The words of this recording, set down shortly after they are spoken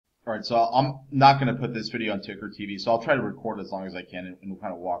All right, so I'm not going to put this video on Ticker TV, so I'll try to record as long as I can, and we'll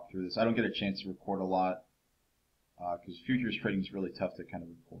kind of walk through this. I don't get a chance to record a lot because futures trading is really tough to kind of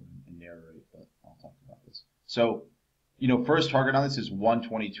record and narrate, but I'll talk about this. So, first target on this is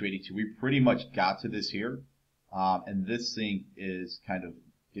 122.82. We pretty much got to this here, and this thing is kind of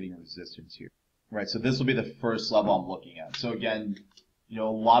getting resistance here. Right, so this will be the first level I'm looking at. So again, a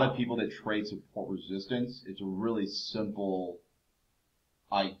lot of people that trade support resistance, it's a really simple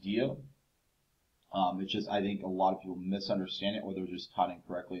idea. It's just, I think a lot of people misunderstand it, or they're just taught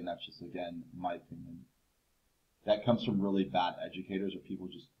incorrectly, and that's just, again, my opinion. That comes from really bad educators, or people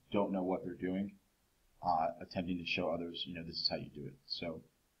just don't know what they're doing, attempting to show others, this is how you do it. So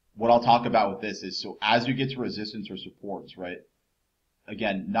what I'll talk about with this is, so as you get to resistance or supports, right,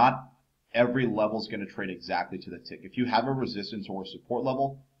 again, not every level is going to trade exactly to the tick. If you have a resistance or a support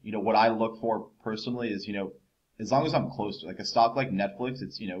level, what I look for personally is, as long as I'm close to, like a stock like Netflix,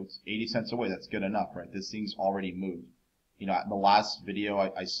 it's, it's 80 cents away. That's good enough, right? This thing's already moved. In the last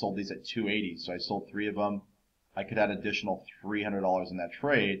video, I sold these at 280, so I sold 3 of them. I could add additional $300 in that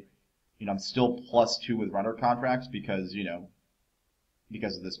trade. I'm still +2 with runner contracts because,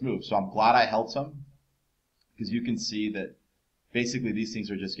 because of this move. So I'm glad I held some, because you can see that basically these things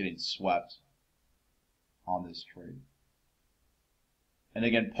are just getting swept on this trade. And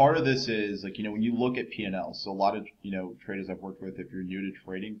again, part of this is, like, when you look at P&L, so a lot of, traders I've worked with, if you're new to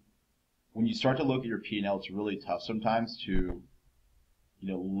trading, when you start to look at your P&L, it's really tough sometimes to,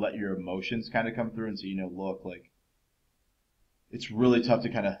 let your emotions kind of come through and say, look, like, it's really tough to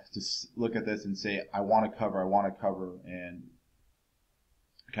kind of just look at this and say, I want to cover, and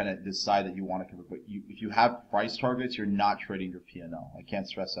kind of decide that you want to cover. But if you have price targets, you're not trading your P&L. I can't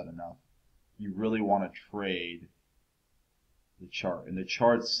stress that enough. You really want to trade the chart, and the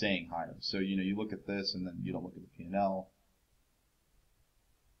chart's staying higher. So, you look at this, and then you don't look at the P&L.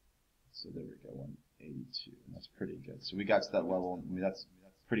 So there we go, 182, and that's pretty good. So we got to that level, and that's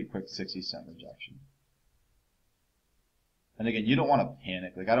pretty quick 60-cent rejection. And again, you don't want to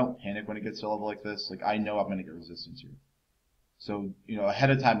panic. Like, I don't panic when it gets to a level like this. Like, I know I'm going to get resistance here. So, ahead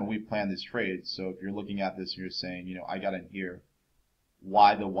of time when we plan this trade, so if you're looking at this and you're saying, I got in here,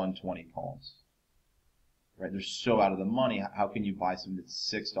 why the 120 calls? Right? They're so out of the money. How can you buy something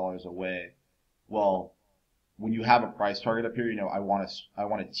that's $6 away? Well, when you have a price target up here, I want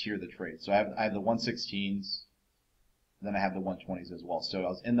to tier the trade. So I have the 116s, then I have the 120s as well. So I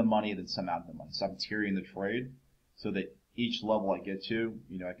was in the money, then some out of the money. So I'm tiering the trade so that each level I get to,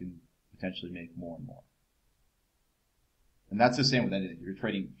 I can potentially make more and more. And that's the same with anything. If you're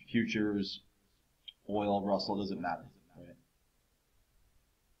trading futures, oil, Russell, it doesn't matter, right?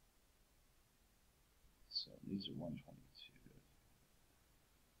 So these are 122.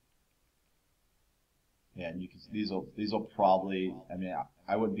 Yeah, and you can these will probably, I mean,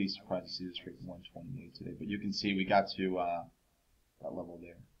 I wouldn't be surprised to see this trade 128 today, but you can see we got to that level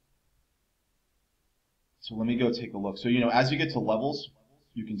there. So let me go take a look. So, as you get to levels,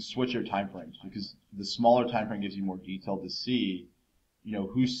 you can switch your time frames, because the smaller time frame gives you more detail to see,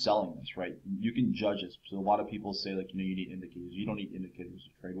 who's selling this, right? You can judge this. So a lot of people say, like, you need indicators. You don't need indicators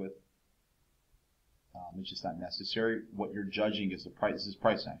to trade with. It's just not necessary. What you're judging is the price. This is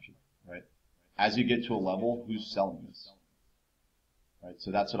price action, right? As you get to a level, who's selling this, right?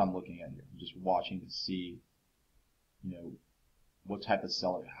 So that's what I'm looking at here. I'm just watching to see, what type of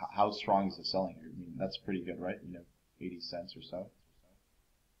seller, how strong is the selling here? I mean, that's pretty good, right? 80 cents or so.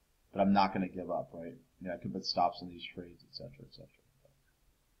 But I'm not going to give up, right? I can put stops on these trades, etc., etc.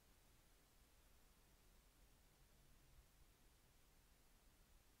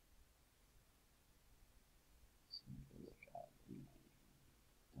 So let me look at the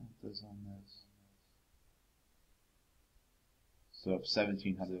deltas on this. So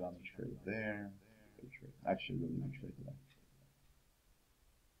 1,700 on the trade there. Good trade. Actually, really good trade today.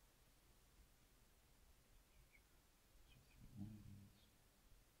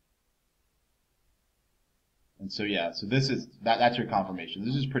 And so, yeah, so this is, that's your confirmation.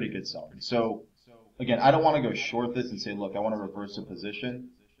 This is pretty good selling. So, again, I don't want to go short this and say, look, I want to reverse a position,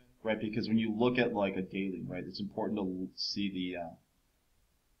 right? Because when you look at, like, a daily, right, it's important to see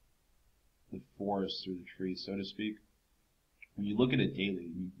the forest through the trees, so to speak. When you look at a daily,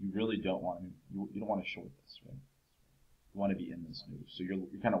 you really don't want to, you don't want to short this, right? You want to be in this move. So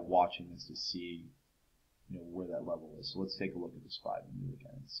you're kind of watching this to see, where that level is. So let's take a look at this 5-minute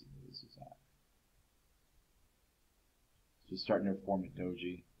again and see where this is at. Just starting to form a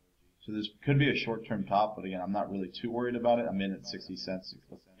doji. So this could be a short-term top, but again, I'm not really too worried about it. I'm in at 60 cents,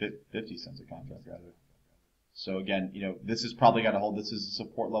 50 cents a contract rather. So again, this is probably got to hold. This is a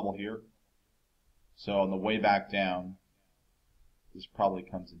support level here. So on the way back down, this probably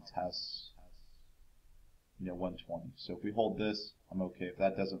comes in tests, 120. So if we hold this, I'm okay. If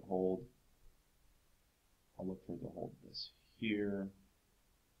that doesn't hold, I'll look for it to hold this here,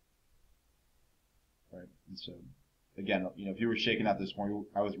 right? And so again, if you were shaking out this morning,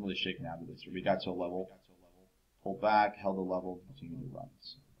 I wasn't really shaking out of this. We got to a level, pulled back, held a level, continued to run.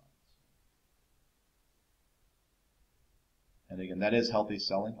 So. And again, that is healthy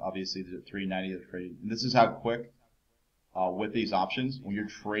selling. Obviously, the 390 of trading. And this is how quick, with these options, when you're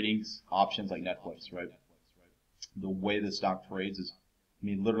trading options like Netflix, right? The way the stock trades is,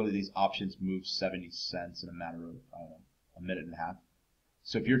 literally these options move 70 cents in a matter of, I don't know, a minute and a half.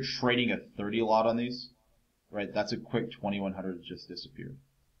 So if you're trading a 30 lot on these, right, that's a quick 2100 that just disappeared.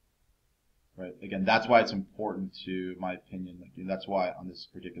 Right? Again, that's why it's important to, my opinion, that's why on this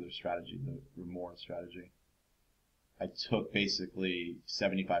particular strategy, the Remora strategy, I took basically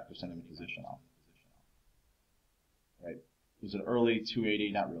 75% of the position off. Right? Was it early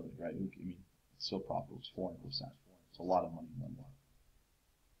 280? Not really, right? It's still profitable. It's 400%. It's a lot of money in one month.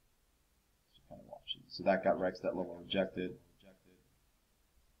 So kind of watch it. So that got Rex, that level rejected. So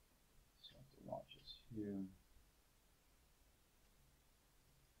I have to watch this here.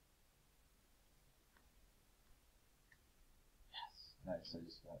 Yes, nice. I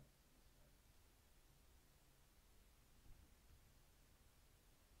just got.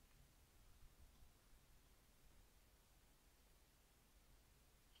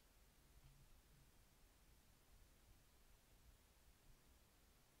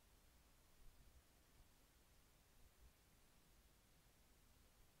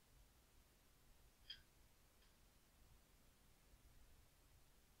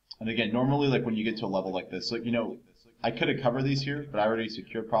 And again, normally, like when you get to a level like this, like, I could have covered these here, but I already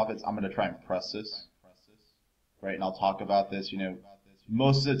secured profits. I'm going to try and press this, right? And I'll talk about this.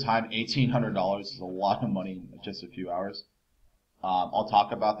 Most of the time, $1,800 is a lot of money in just a few hours. I'll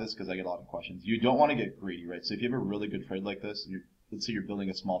talk about this because I get a lot of questions. You don't want to get greedy, right? So if you have a really good trade like this, and let's say you're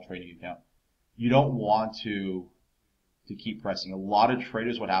building a small trading account, you don't want to keep pressing. A lot of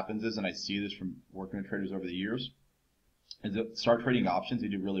traders, what happens is, and I see this from working with traders over the years, is they start trading options, they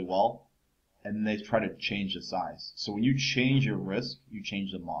do really well, and then they try to change the size. So when you change your risk, you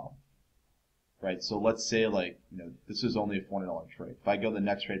change the model, right? So let's say this is only a $400 trade. If I go the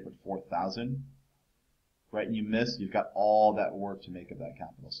next trade for 4,000, right, and you miss, you've got all that work to make up that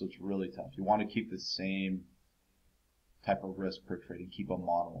capital. So it's really tough. You want to keep the same type of risk per trade and keep a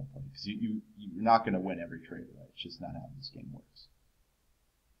model in place, because you're not going to win every trade, right? It's just not how this game works.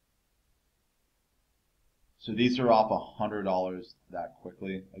 So these are off $100 that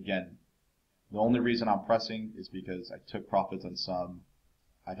quickly. Again, the only reason I'm pressing is because I took profits on some.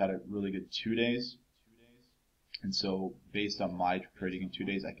 I've had a really good 2 days. And so based on my trading in 2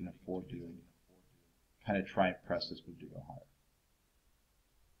 days, I can afford to kind of try and press this one to go higher.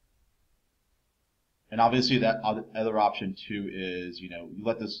 And obviously that other option too is, you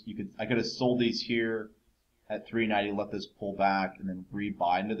let this, I could have sold these here at 390, let this pull back and then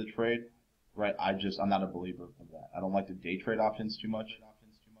rebuy into the trade. Right, I'm not a believer of that. I don't like to day trade options too much.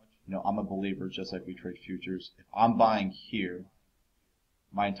 I'm a believer, just like we trade futures. If I'm buying here,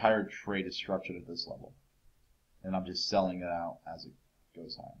 my entire trade is structured at this level, and I'm just selling it out as it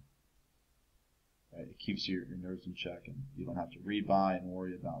goes higher. Right, it keeps your nerves in check, and you don't have to rebuy and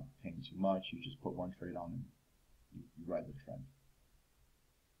worry about paying too much. You just put one trade on and you ride the trend.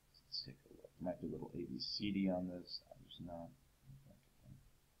 Let's take a look. There might be a little ABCD on this. There's not.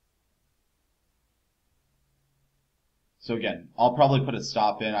 So again, I'll probably put a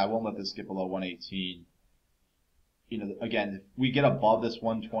stop in. I won't let this get below 118. Again, if we get above this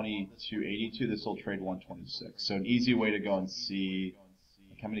 122.82, this will trade 126. So an easy way to go and see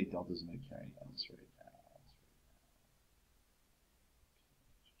how many deltas am I carrying on this right now.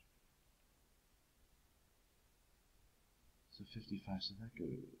 So 55, so that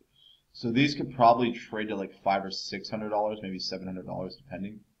goes. So these could probably trade to like $500 or $600, maybe $700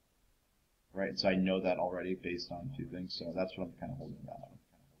 depending. Right, so I know that already based on a few things, so that's what I'm kind of holding that on.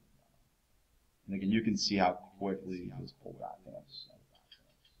 And again, you can see how quickly this pulled back in us.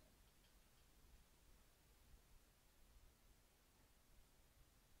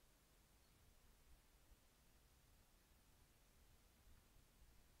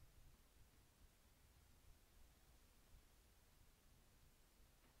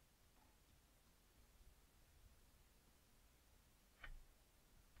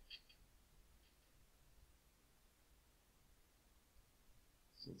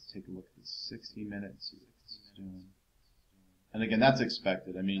 So let's take a look at the 60 minutes, see what this is doing. And again, that's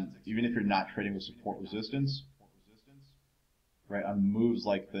expected. Even if you're not trading with support resistance, right, on moves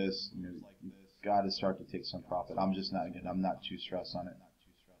like this, got to start to take some profit. I'm just not, again, I'm not too stressed on it.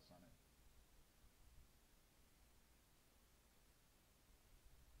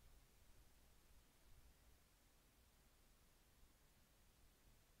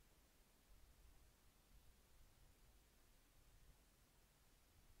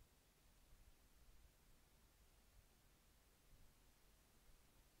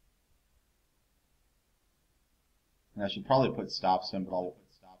 And I should probably put stops in, but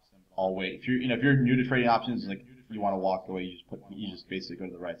I'll wait. If you're new to trading options, like you want to walk away, you just basically go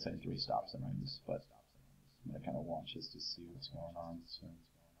to the right side and 3 stops in on this. But I'm gonna kind of watch this to see what's going on. So.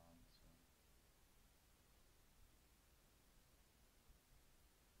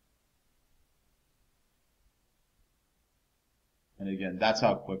 And again, that's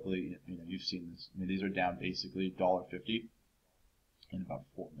how quickly you've seen this. I mean, these are down basically $1.50 in about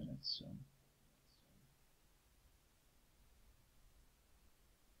 4 minutes. So.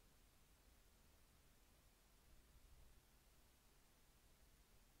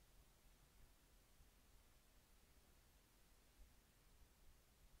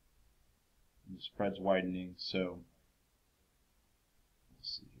 The spread's widening, so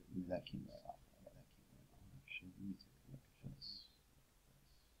let's see here. Maybe that came right off. Actually, let me take a look at this.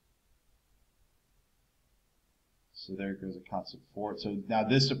 So there goes a concept for it. So now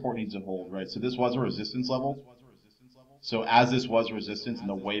this support needs to hold, right? So this was a resistance level. So as this was resistance and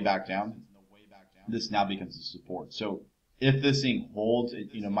the way back down, this now becomes a support. So if this thing holds,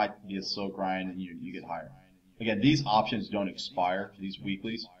 it might be a slow grind and you get higher. Again, these options don't expire. These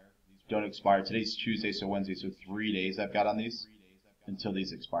weeklies don't expire. Today's Tuesday, so Wednesday, so 3 days I've got on these until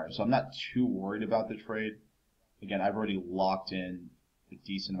these expire. So I'm not too worried about the trade. Again, I've already locked in a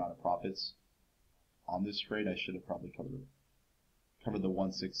decent amount of profits on this trade. I should have probably covered the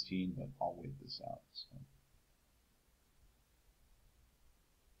 116, but I'll wait this out. So.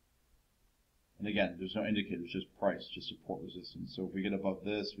 And again, there's no indicators, just price, just support resistance. So if we get above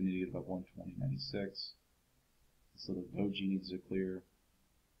this, we need to get above 120.96. This little doji needs to clear.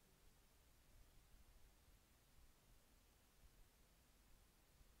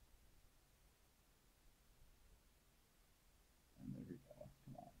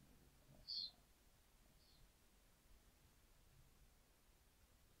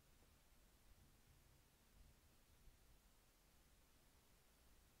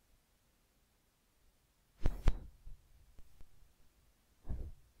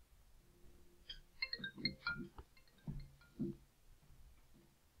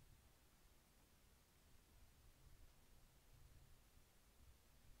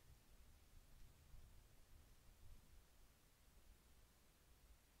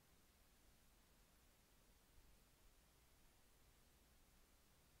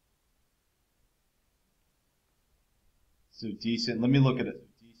 So decent. Let me look at it.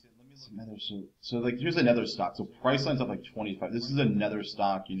 So like here's another stock. So Priceline's up like 25. This is another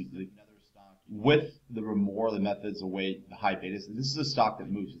stock. With the Remora Methods, the high betas. This is a stock that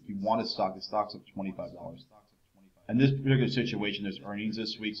moves. If you want a stock, the stock's up $25. In this particular situation, there's earnings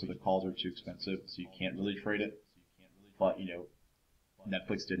this week, so the calls are too expensive, so you can't really trade it. But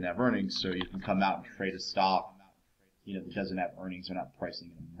Netflix didn't have earnings, so you can come out and trade a stock that doesn't have earnings. They're not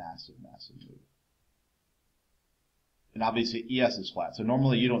pricing in a massive move. And obviously ES is flat. So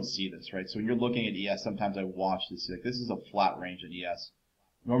normally you don't see this, right? So when you're looking at ES, sometimes I watch this. Like this is a flat range in ES.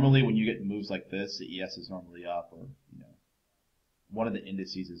 Normally when you get moves like this, the ES is normally up, or one of the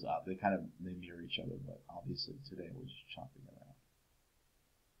indices is up. They mirror each other, but obviously today we're just chopping around.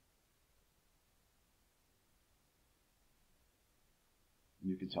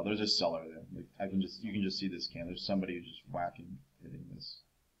 You can tell there's a seller there. Like you can just see this can. There's somebody who's just hitting this.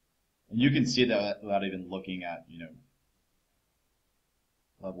 And you can see that without even looking at,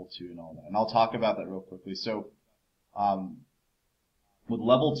 level 2 and all that. And I'll talk about that real quickly. So with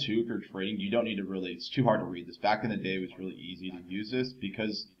level 2, if you're trading, you don't need to it's too hard to read this. Back in the day, it was really easy to use this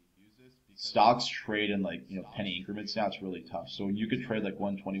because stocks trade in penny increments now. It's really tough. So you could trade like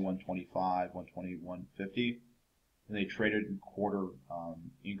 120, 125, 120, 150, and they traded in quarter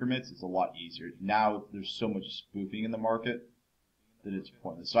increments. It's a lot easier. Now there's so much spoofing in the market that it's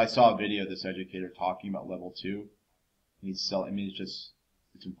pointless. So I saw a video of this educator talking about level 2. And he's selling. I mean,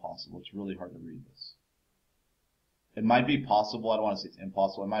 it's impossible. It's really hard to read this. It might be possible. I don't want to say it's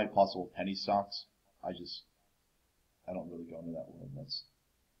impossible. It might be possible with penny stocks. I don't really go into that world. That's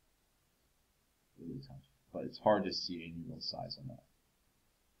really tough. But it's hard to see any real size on that.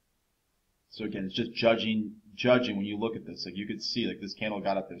 So again, it's just judging when you look at this. Like you could see, like this candle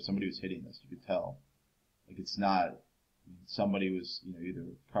got up there. Somebody was hitting this. You could tell. Like it's not. Somebody was, either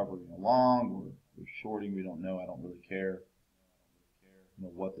covering along or shorting. We don't know. I don't really care.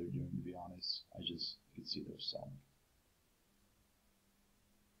 know what they're doing, to be honest. I just could see they're selling.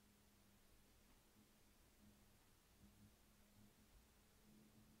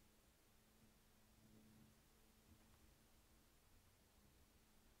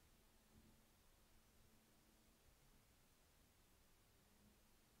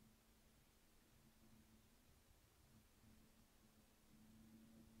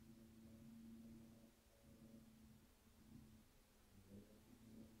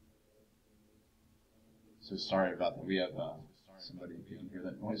 So sorry about that. We have somebody, if you can hear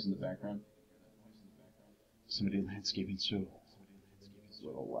that noise in the background. Somebody landscaping, so it's a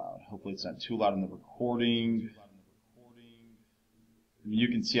little loud. Hopefully it's not too loud in the recording. I mean, you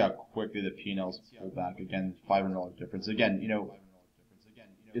can see how quickly the P&Ls pull back. Again, $500 difference. Again, you know,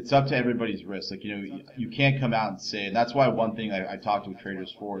 it's up to everybody's risk. Like, you know, you can't come out and say, and that's why one thing I talk to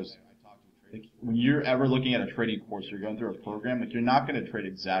traders for is, like, when you're ever looking at a trading course, you're going through a program, like, you're not going to trade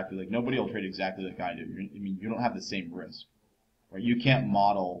exactly, like, nobody will trade exactly like I do. I mean, you don't have the same risk, right? You can't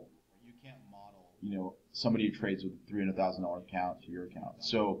model, you know, somebody who trades with a $300,000 account to your account.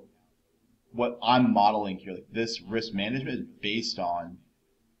 So what I'm modeling here, like, this risk management is based on,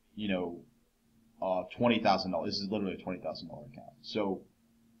 you know, $20,000. This is literally a $20,000 account. So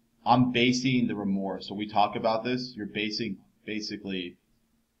I'm basing the Remora. So we talk about this. You're basing basically,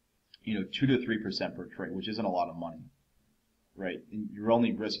 you know, 2 to 3% per trade, which isn't a lot of money, right? And you're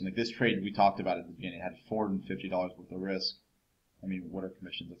only risking, like, this trade we talked about at the beginning, it had $450 worth of risk. I mean, what are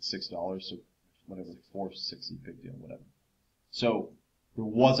commissions? Like $6, so whatever, $460, big deal, whatever. So there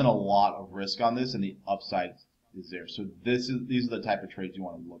wasn't a lot of risk on this, and the upside is there. So these are the type of trades you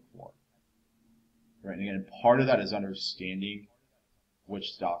want to look for, right? And again, part of that is understanding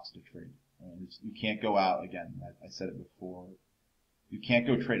which stocks to trade. You can't go out, again, I said it before, you can't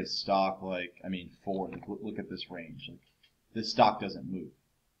go trade a stock like, I mean, Ford. Like, look at this range. Like, this stock doesn't move.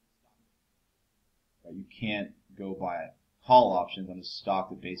 Right? You can't go buy call options on a stock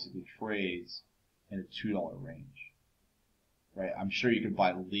that basically trades in a $2 range. Right? I'm sure you could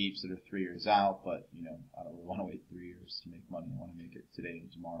buy leaps that are 3 years out, but, you know, I don't want to wait 3 years to make money. I want to make it today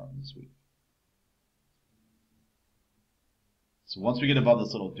and tomorrow and this week. So once we get above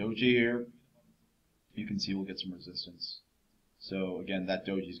this little doji here, you can see we'll get some resistance. So again, that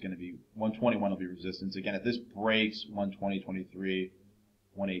doji is going to be 121 will be resistance. Again, if this breaks 120.23,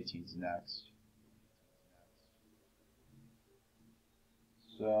 118 is next.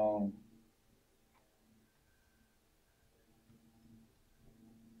 So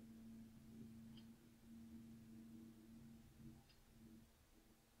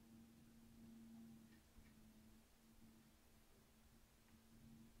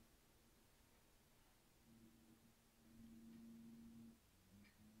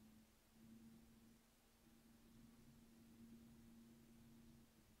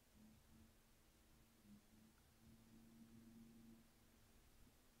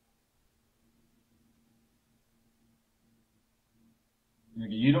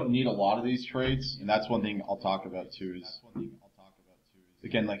you don't need a lot of these trades, and that's one thing I'll talk about too. Is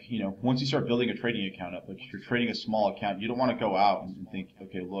again, like, you know, once you start building a trading account up, like if you're trading a small account, you don't want to go out and think,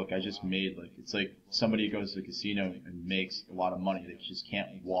 okay, look, I just made, like, it's like somebody who goes to the casino and makes a lot of money. They just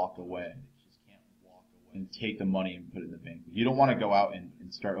can't walk away and take the money and put it in the bank. You don't want to go out and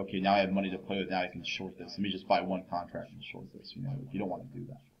start, okay, now I have money to play with, now I can short this. Let me just buy one contract and short this. You know, you don't want to do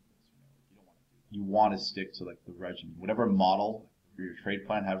that. You want to stick to, like, the regimen, whatever model for your trade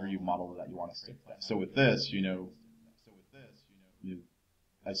plan, however you model that, you want to stick to that. So with this, you know,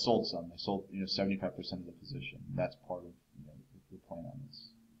 I sold some. I sold, you know, 75% of the position. That's part of, you know, the plan on this.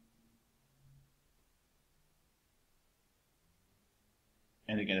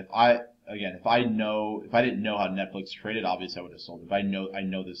 And again, if I didn't know how Netflix traded, obviously I would have sold it. If I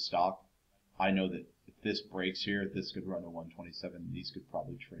know this stock, I know that if this breaks here, this could run to 127. These could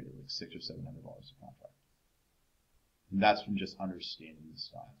probably trade at like $600 or $700 a contract. And that's from just understanding the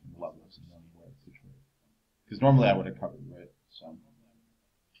stock and levels and knowing where to trade. Because normally I would have covered, right? So.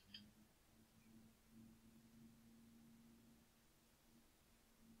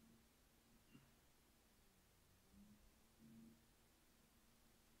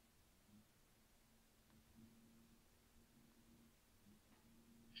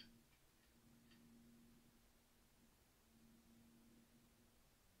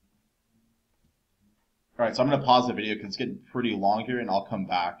 All right, so I'm going to pause the video because it's getting pretty long here, and I'll come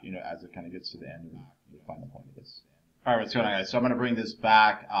back, you know, as it kind of gets to the end of the final point of this. All right, what's going on, guys? So I'm going to bring this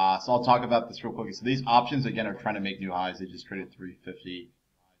back. So I'll talk about this real quickly. So these options, again, are trying to make new highs. They just traded 350.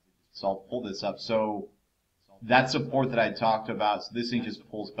 So I'll pull this up. So that support that I talked about, so this thing just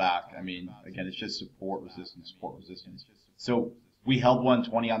pulls back. I mean, again, it's just support, resistance, support, resistance. So We held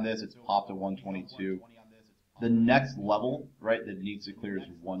 120 on this. It's popped to 122. The next level, right, that needs to clear is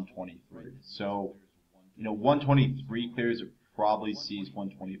 123. So, 123 clears, it probably sees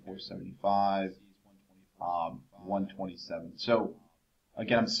 124.75, 127. So,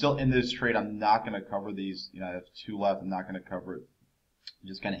 again, I'm still in this trade. I'm not going to cover these. I have 2 left. I'm not going to cover it. I'm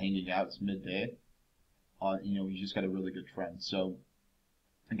just kind of hanging out. It's midday. We just got a really good trend. So,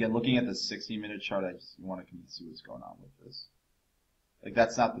 again, looking at the 60-minute chart, I just want to see what's going on with this. Like,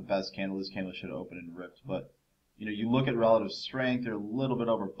 that's not the best candle. This candle should have opened and ripped. But, you look at relative strength. They're a little bit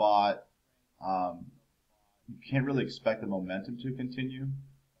overbought. You can't really expect the momentum to continue.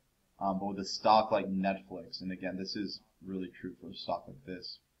 But with a stock like Netflix, and again, this is really true for a stock like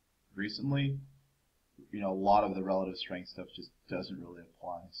this, recently, a lot of the relative strength stuff just doesn't really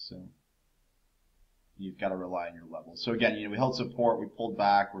apply. So you've got to rely on your levels. So again, we held support, we pulled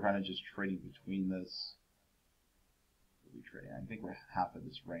back, we're kind of just trading between this. I think we're half of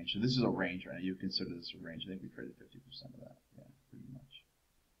this range. So this is a range right now. You consider this a range. I think we traded 50% of that. Yeah, pretty much.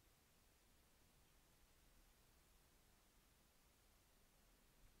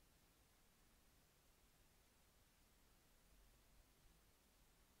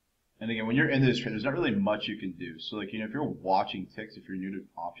 And again, when you're in this trade, there's not really much you can do. So, like, if you're watching ticks, if you're new to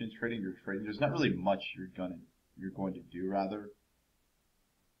options trading, you're trading, there's not really much you're going to do rather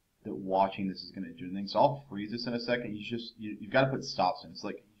that watching this is going to do anything. So I'll freeze this in a second. You've got to put stops in. It's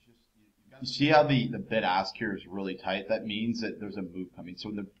like, you see how the bid ask here is really tight? That means that there's a move coming. So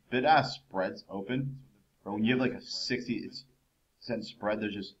when the bid ask spreads open, or when you have like a 60% spread,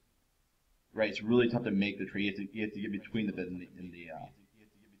 there's just, right, it's really tough to make the trade. You have to get between the bid and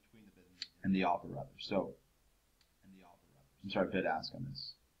the offer rather. So, I'm sorry, bid ask on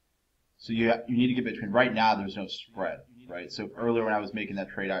this. So you need to get between. Right now, there's no spread, right? So earlier when I was making that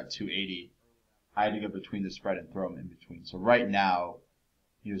trade out at 280, I had to go between the spread and throw them in between. So right now,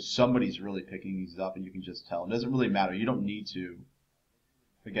 somebody's really picking these up, and you can just tell. It doesn't really matter. You don't need to.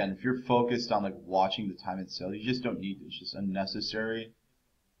 Again, if you're focused on like watching the time and sale, you just don't need to. It's just unnecessary,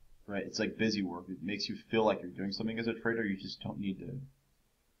 right? It's like busy work. It makes you feel like you're doing something as a trader. You just don't need to.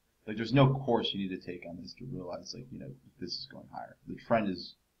 Like, there's no course you need to take on this to realize, like, this is going higher. The trend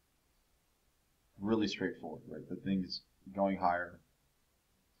is really straightforward, right? The thing is going higher.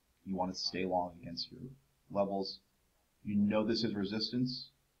 You want to stay long against your levels. This is resistance.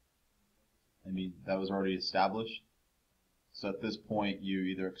 I mean, that was already established. So at this point, you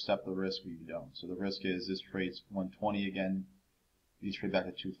either accept the risk or you don't. So the risk is this trade's 120 again. These trade back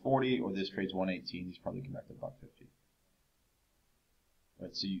to 240, or this trade's 118. These probably come back to $1.50.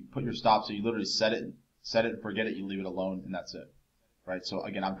 Right, so you put your stop, so you literally set it and forget it, you leave it alone, and that's it. Right, so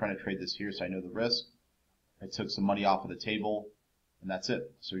again, I'm trying to trade this here, so I know the risk. I took some money off of the table, and that's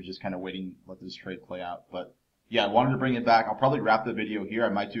it. So you're just kind of waiting, let this trade play out. But yeah, I wanted to bring it back. I'll probably wrap the video here. I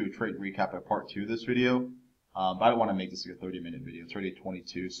might do a trade recap at part 2 of this video. But I don't want to make this like a 30-minute video. It's already at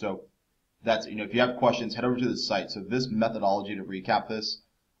 22. So that's, if you have questions, head over to the site. So this methodology to recap this,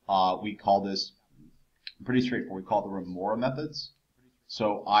 we call this pretty straightforward. We call it the Remora methods.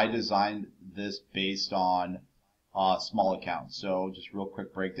 So I designed this based on small accounts. So just real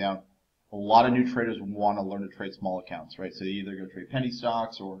quick breakdown. A lot of new traders want to learn to trade small accounts, right? So they either go trade penny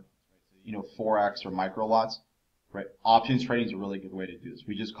stocks or, Forex or micro lots, right? Options trading is a really good way to do this.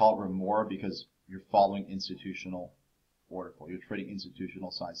 We just call it Remora because you're following institutional order flow. You're trading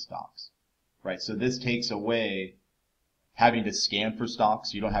institutional size stocks, right? So this takes away having to scan for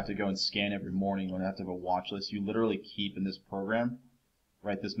stocks. You don't have to go and scan every morning. You don't have to have a watch list. You literally keep in this program,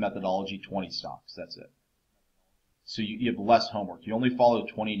 right, this methodology, 20 stocks. That's it. So you have less homework. You only follow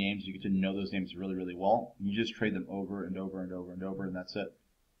 20 names. You get to know those names really, really well. You just trade them over and over and over and over, and that's it.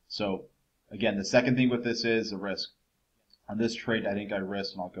 So, again, the second thing with this is the risk. On this trade, I think I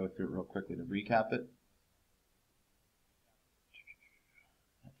risked, and I'll go through it real quickly to recap it.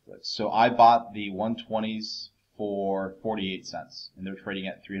 So I bought the 120s for 48 cents, and they're trading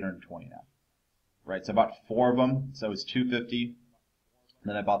at 320 now. Right, so I bought 4 of them, so it was 250.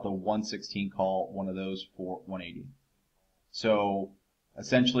 Then I bought the 116 call, one of those for 180. So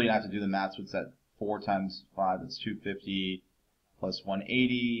essentially, I have to do the math. What's that? 4 times 5, that's 250 plus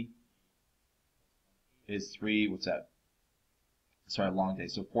 180 is 3. What's that? Sorry, long day.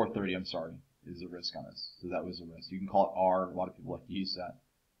 So 430, I'm sorry, is the risk on this. So that was the risk. You can call it R. A lot of people like to use that.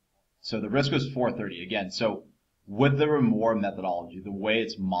 So the risk was 430. Again, so with the Remora methodology, the way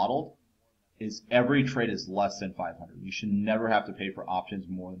it's modeled is every trade is less than 500. You should never have to pay for options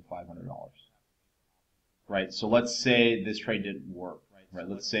more than $500. Right? So let's say this trade didn't work. Right?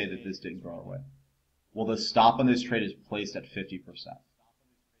 Let's say that this didn't go our way. Well, the stop on this trade is placed at 50%.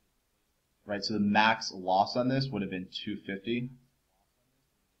 Right? So the max loss on this would have been 250.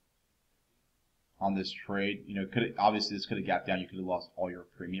 on this trade. You know, obviously this could have gapped down. You could have lost all your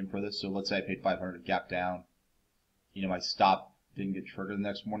premium for this. So let's say I paid 500 to gap down. You know, my stop didn't get triggered the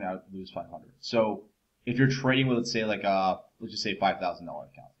next morning. I would lose 500. So if you're trading with, let's say like let's just say $5,000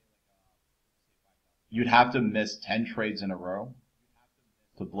 account, you'd have to miss 10 trades in a row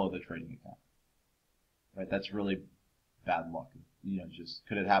to blow the trading account. Right? That's really bad luck. You know, just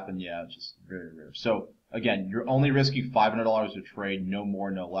could it happen? Yeah, it's just very rare. So again, you're only risking $500 a trade, no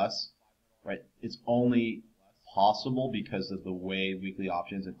more, no less. Right? It's only possible because of the way weekly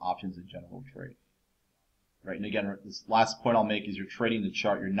options and options in general trade. Right? And again, this last point I'll make is you're trading the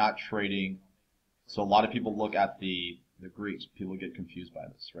chart. You're not trading. So a lot of people look at the Greeks. People get confused by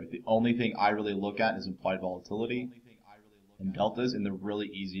this. Right? The only thing I really look at is implied volatility and deltas, and they're really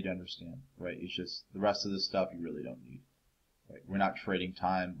easy to understand. Right? It's just the rest of this stuff you really don't need. Right? We're not trading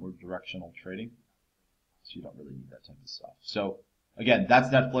time. We're directional trading. So you don't really need that type of stuff. So again, that's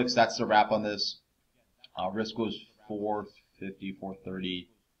Netflix. That's the wrap on this. Risk was 450, 430.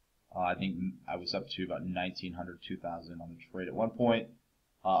 I think I was up to about 1,900, 2,000 on the trade at one point.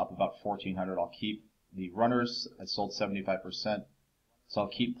 Up about 1,400. I'll keep the runners. I sold 75%. So I'll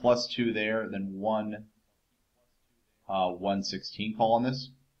keep +2 there, then 116 call on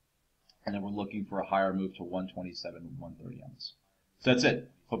this. And then we're looking for a higher move to 127, 130 on this. So that's it.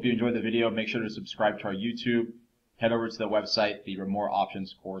 Hope you enjoyed the video. Make sure to subscribe to our YouTube. Head over to the website. The Remora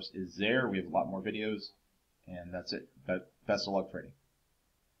Options course is there. We have a lot more videos. And that's it. Best of luck trading.